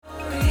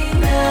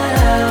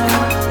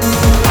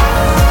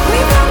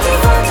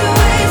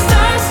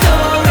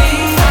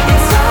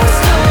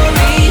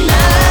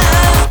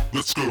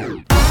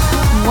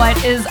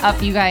is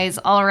up, you guys?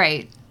 All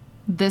right.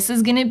 This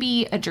is going to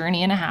be a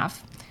journey and a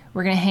half.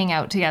 We're going to hang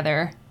out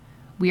together.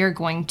 We are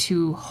going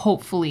to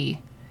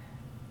hopefully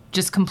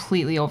just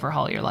completely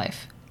overhaul your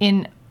life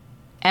in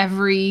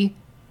every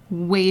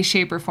way,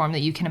 shape, or form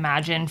that you can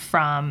imagine,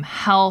 from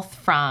health,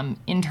 from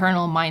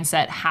internal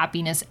mindset,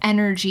 happiness,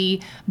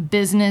 energy,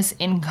 business,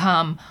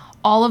 income,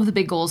 all of the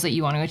big goals that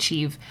you want to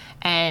achieve.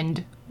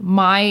 And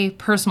my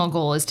personal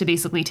goal is to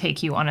basically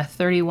take you on a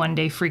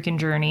 31-day freaking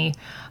journey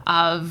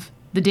of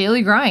the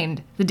daily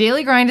grind. The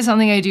daily grind is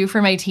something I do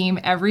for my team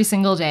every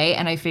single day,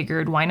 and I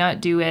figured why not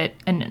do it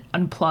an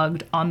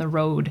unplugged, on the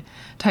road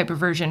type of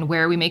version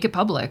where we make it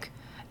public.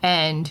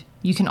 And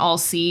you can all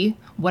see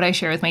what I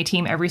share with my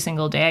team every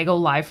single day. I go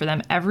live for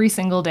them every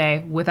single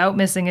day without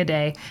missing a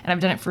day, and I've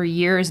done it for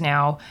years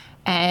now.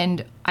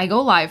 And I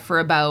go live for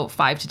about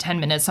 5 to 10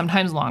 minutes,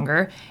 sometimes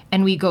longer,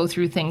 and we go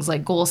through things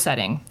like goal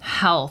setting,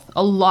 health,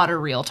 a lot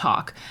of real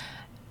talk.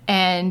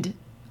 And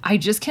I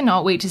just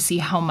cannot wait to see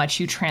how much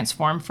you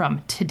transform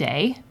from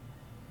today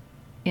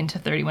into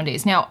 31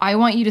 days. Now, I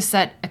want you to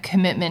set a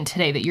commitment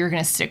today that you're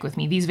going to stick with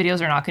me. These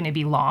videos are not going to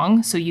be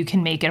long, so you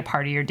can make it a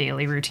part of your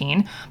daily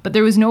routine. But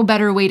there was no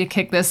better way to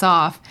kick this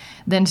off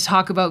than to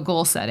talk about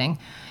goal setting.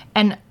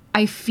 And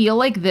I feel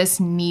like this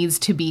needs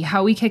to be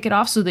how we kick it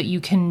off so that you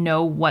can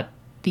know what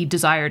the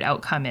desired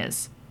outcome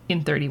is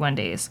in 31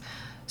 days.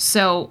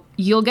 So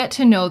you'll get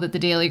to know that the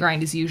daily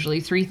grind is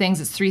usually 3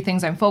 things. It's 3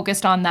 things I'm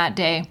focused on that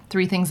day,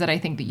 3 things that I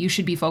think that you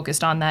should be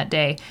focused on that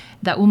day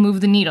that will move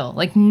the needle.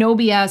 Like, no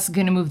BS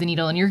going to move the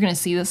needle. And you're going to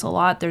see this a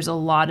lot. There's a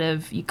lot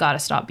of, you got to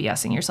stop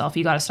BSing yourself.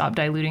 You got to stop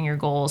diluting your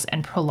goals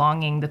and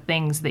prolonging the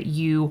things that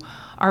you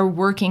are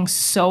working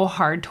so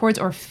hard towards,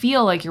 or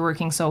feel like you're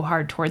working so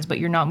hard towards, but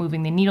you're not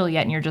moving the needle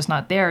yet and you're just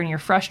not there and you're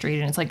frustrated.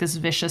 And it's like this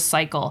vicious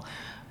cycle.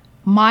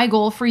 My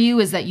goal for you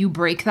is that you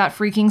break that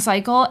freaking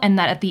cycle, and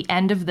that at the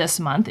end of this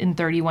month, in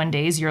 31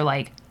 days, you're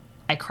like,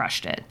 I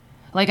crushed it.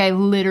 Like, I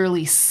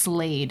literally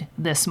slayed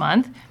this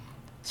month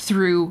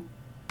through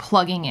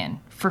plugging in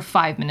for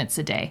 5 minutes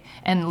a day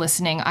and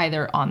listening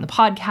either on the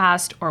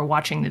podcast or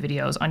watching the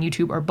videos on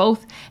YouTube or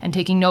both, and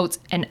taking notes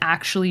and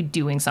actually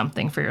doing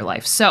something for your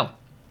life. So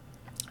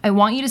I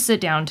want you to sit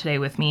down today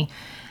with me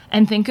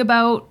and think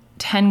about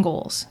 10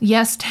 goals.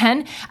 Yes,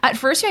 10. At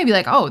first you might be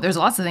like, oh, there's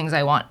lots of things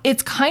I want.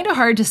 It's kind of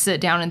hard to sit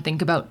down and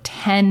think about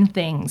 10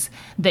 things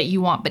that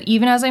you want. But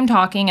even as I'm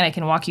talking, and I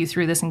can walk you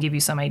through this and give you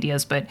some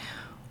ideas, but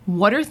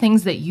what are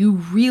things that you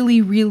really,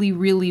 really,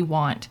 really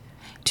want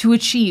to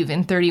achieve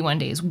in 31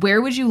 days?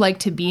 Where would you like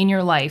to be in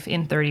your life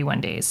in 31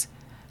 days?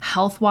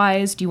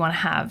 Health-wise, do you want to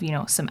have,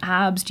 some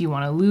abs? Do you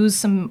want to lose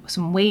some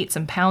weight,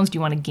 some pounds? Do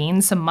you want to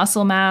gain some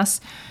muscle mass?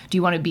 Do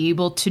you want to be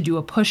able to do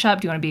a push-up?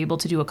 Do you want to be able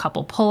to do a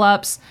couple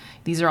pull-ups?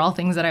 These are all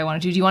things that I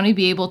want to do. Do you want to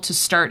be able to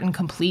start and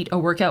complete a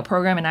workout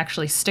program and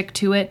actually stick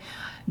to it?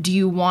 Do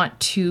you want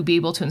to be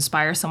able to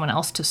inspire someone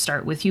else to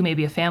start with you,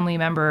 maybe a family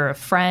member or a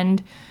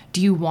friend?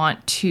 Do you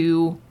want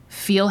to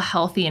feel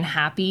healthy and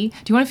happy?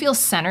 Do you want to feel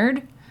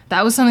centered?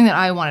 That was something that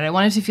I wanted. I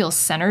wanted to feel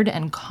centered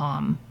and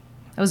calm.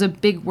 That was a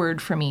big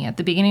word for me at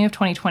the beginning of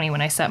 2020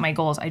 when I set my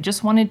goals. I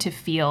just wanted to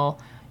feel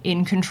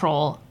in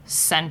control,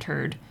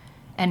 centered,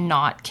 and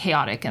not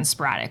chaotic and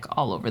sporadic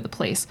all over the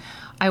place.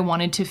 I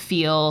wanted to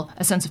feel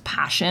a sense of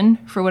passion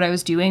for what I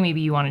was doing.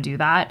 Maybe you want to do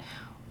that.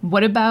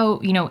 What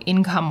about,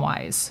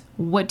 income-wise?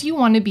 What do you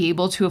want to be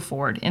able to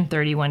afford in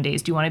 31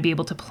 days? Do you want to be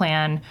able to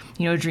plan,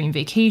 a dream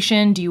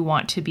vacation? Do you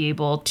want to be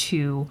able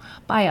to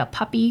buy a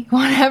puppy?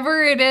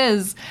 Whatever it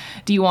is.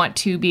 Do you want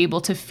to be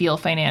able to feel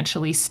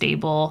financially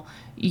stable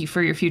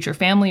for your future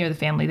family or the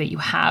family that you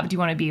have? Do you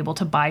want to be able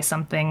to buy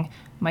something?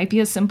 Might be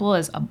as simple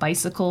as a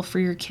bicycle for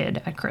your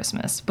kid at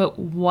Christmas. But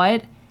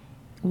what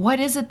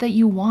is it that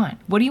you want?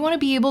 What do you want to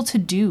be able to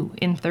do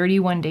in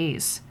 31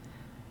 days?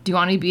 Do you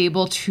want to be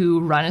able to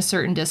run a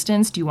certain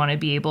distance? Do you want to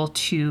be able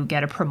to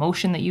get a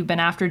promotion that you've been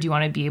after? Do you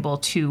want to be able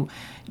to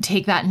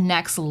take that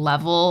next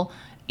level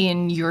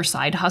in your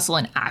side hustle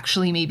and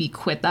actually maybe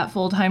quit that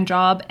full-time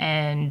job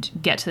and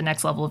get to the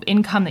next level of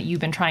income that you've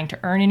been trying to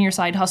earn in your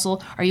side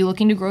hustle? Are you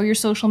looking to grow your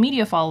social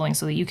media following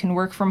so that you can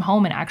work from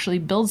home and actually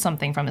build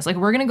something from this? Like,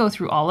 we're going to go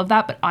through all of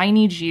that, but I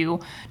need you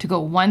to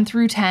go 1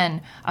 through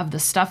 10 of the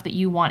stuff that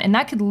you want. And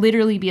that could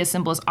literally be as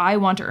simple as, I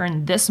want to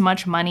earn this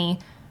much money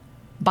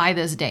by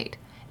this date.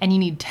 And you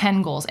need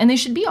 10 goals, and they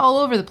should be all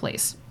over the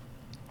place.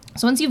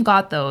 So once you've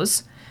got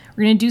those,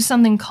 we're going to do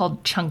something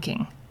called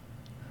chunking.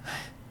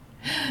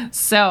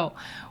 So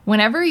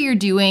whenever you're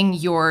doing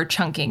your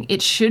chunking,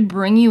 it should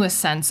bring you a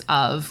sense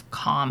of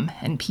calm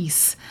and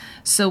peace.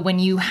 So when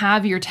you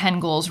have your 10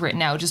 goals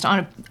written out,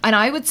 and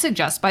I would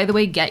suggest, by the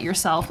way, get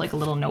yourself like a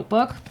little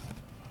notebook.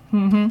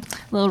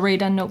 Little Ray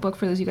Dunn notebook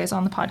for those of you guys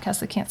on the podcast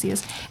that can't see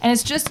us. And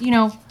it's just,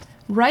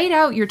 write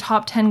out your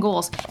top 10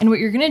 goals. And what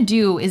you're going to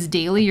do is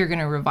daily, you're going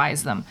to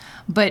revise them.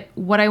 But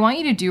what I want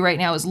you to do right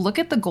now is look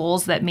at the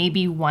goals that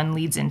maybe one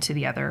leads into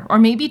the other, or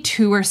maybe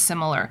 2 are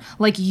similar.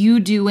 Like, you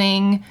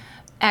doing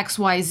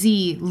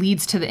XYZ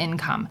leads to the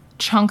income.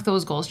 Chunk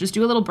those goals. Just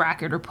do a little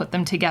bracket or put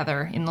them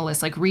together in the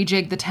list. Like,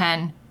 rejig the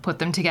 10, put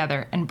them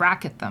together and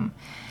bracket them.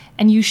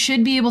 And you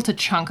should be able to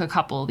chunk a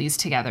couple of these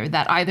together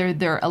that either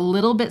they're a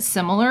little bit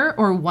similar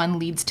or one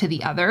leads to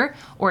the other,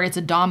 or it's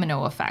a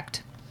domino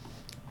effect.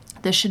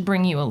 This should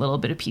bring you a little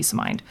bit of peace of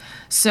mind.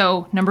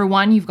 So number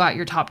 1, you've got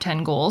your top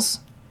 10 goals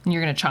and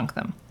you're going to chunk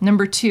them.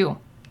 Number 2,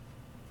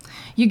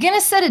 you're going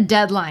to set a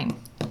deadline.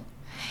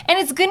 And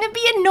it's going to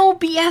be a no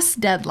BS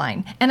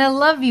deadline. And I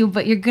love you,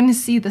 but you're going to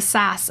see the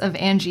sass of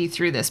Angie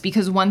through this,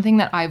 because one thing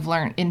that I've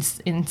learned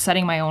in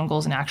setting my own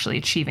goals and actually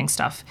achieving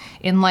stuff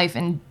in life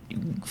and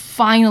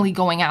finally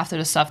going after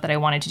the stuff that I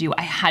wanted to do,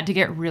 I had to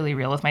get really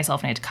real with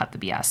myself and I had to cut the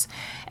BS.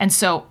 And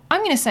so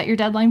I'm going to set your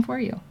deadline for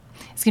you.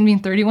 It's going to be in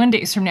 31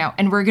 days from now,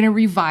 and we're going to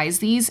revise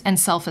these and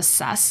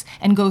self-assess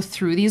and go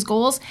through these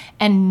goals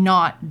and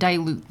not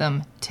dilute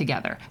them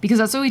together. Because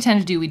that's what we tend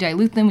to do. We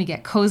dilute them, we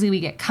get cozy, we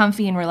get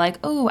comfy, and we're like,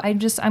 oh,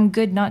 I'm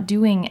good not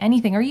doing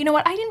anything. Or you know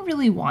what? I didn't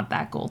really want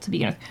that goal to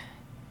begin with.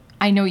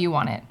 I know you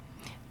want it,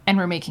 and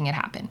we're making it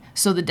happen.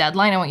 So the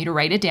deadline, I want you to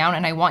write it down,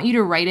 and I want you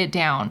to write it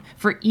down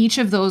for each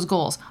of those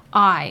goals.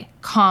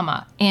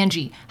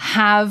 Angie,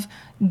 have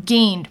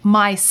gained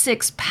my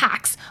 6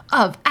 packs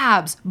of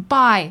abs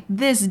by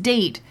this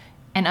date,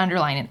 and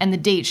underline it. And the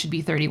date should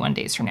be 31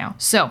 days from now.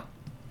 So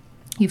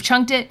you've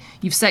chunked it,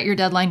 you've set your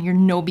deadline, your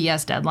no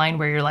BS deadline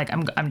where you're like,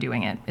 I'm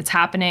doing it. It's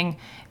happening.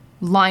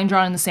 Line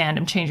drawn in the sand.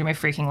 I'm changing my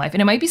freaking life.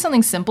 And it might be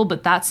something simple,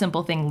 but that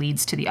simple thing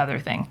leads to the other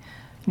thing.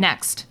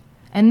 Next.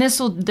 And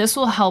this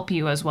will help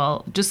you as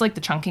well. Just like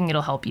the chunking,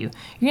 it'll help you.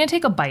 You're going to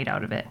take a bite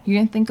out of it. You're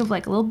going to think of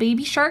like a little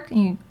baby shark,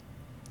 and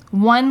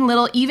one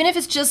little, even if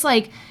it's just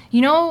like,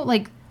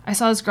 like I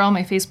saw this girl on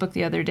my Facebook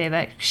the other day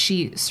that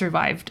she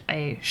survived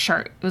a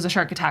shark. It was a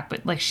shark attack,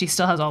 but like she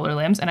still has all her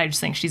limbs. And I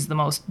just think she's the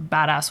most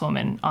badass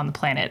woman on the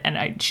planet.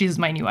 And she's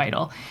my new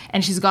idol.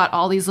 And she's got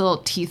all these little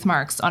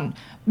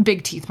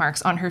big teeth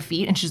marks on her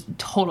feet. And she's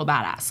total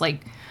badass. Like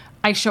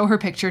I show her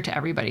picture to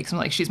everybody because I'm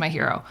like, she's my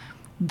hero.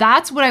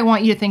 That's what I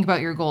want you to think about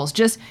your goals.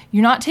 Just,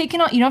 you don't have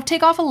to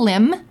take off a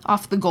limb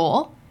off the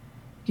goal.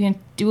 You're going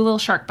to do a little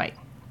shark bite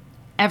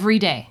every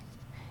day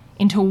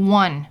into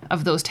one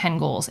of those 10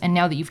 goals. And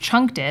now that you've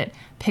chunked it,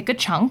 pick a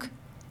chunk,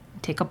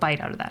 take a bite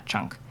out of that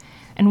chunk.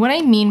 And what I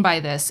mean by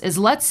this is,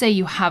 let's say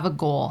you have a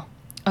goal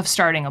of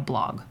starting a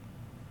blog.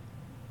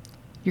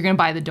 You're going to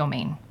buy the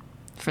domain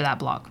for that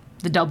blog,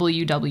 the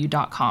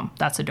www.com.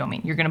 That's a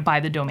domain. You're going to buy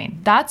the domain.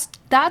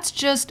 That's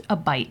just a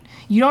bite.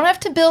 You don't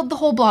have to build the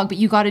whole blog, but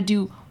you got to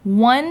do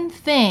one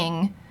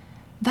thing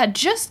that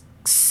just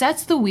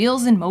sets the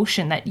wheels in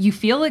motion, that you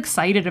feel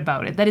excited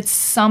about it, that it's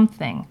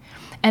something.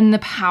 And the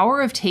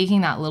power of taking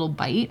that little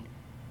bite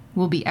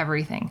will be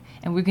everything.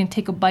 And we're going to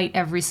take a bite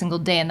every single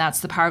day, and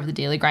that's the power of the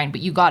daily grind.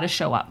 But you got to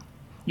show up.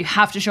 You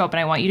have to show up, and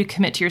I want you to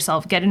commit to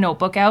yourself. Get a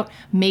notebook out.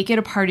 Make it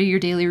a part of your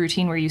daily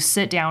routine where you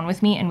sit down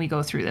with me and we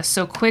go through this.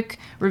 So quick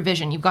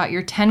revision. You've got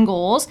your 10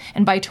 goals,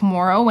 and by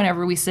tomorrow,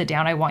 whenever we sit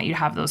down, I want you to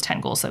have those 10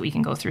 goals so that we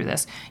can go through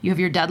this. You have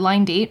your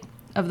deadline date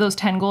of those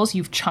 10 goals.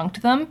 You've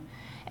chunked them,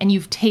 and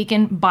you've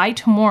taken, by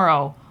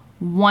tomorrow,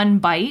 one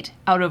bite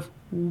out of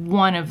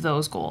one of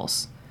those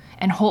goals.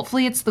 And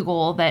hopefully it's the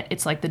goal that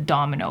it's like the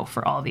domino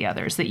for all the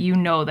others, that you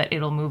know that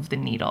it'll move the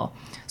needle.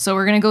 So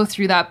we're going to go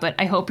through that, but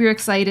I hope you're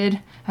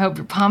excited. I hope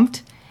you're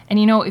pumped. And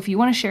if you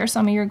want to share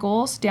some of your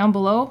goals down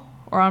below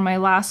or on my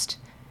last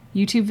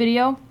YouTube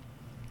video,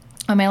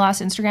 on my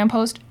last Instagram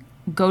post,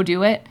 go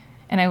do it.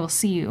 And I will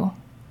see you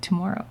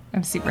tomorrow.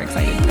 I'm super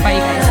excited. Bye, you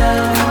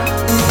guys.